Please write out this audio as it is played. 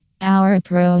Our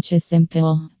approach is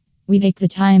simple. We take the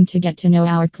time to get to know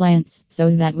our clients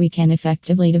so that we can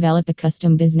effectively develop a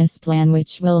custom business plan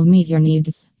which will meet your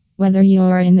needs. Whether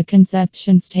you're in the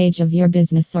conception stage of your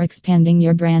business or expanding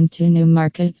your brand to a new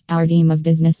market, our team of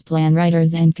business plan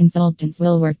writers and consultants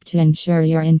will work to ensure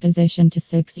you're in position to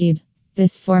succeed.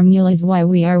 This formula is why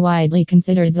we are widely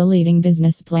considered the leading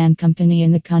business plan company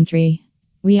in the country.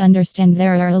 We understand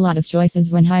there are a lot of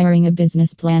choices when hiring a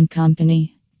business plan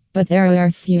company, but there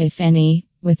are few, if any,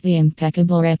 with the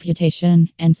impeccable reputation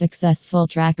and successful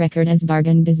track record as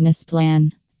Bargain Business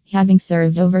Plan. Having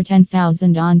served over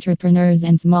 10,000 entrepreneurs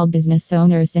and small business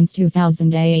owners since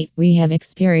 2008, we have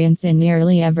experience in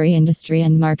nearly every industry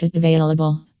and market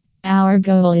available. Our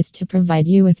goal is to provide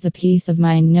you with the peace of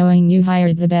mind knowing you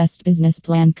hired the best business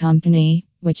plan company,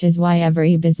 which is why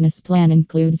every business plan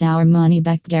includes our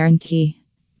money-back guarantee.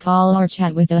 Call or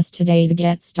chat with us today to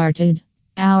get started.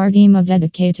 Our team of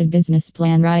dedicated business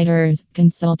plan writers,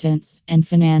 consultants, and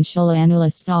financial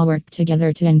analysts all work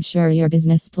together to ensure your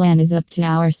business plan is up to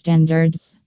our standards.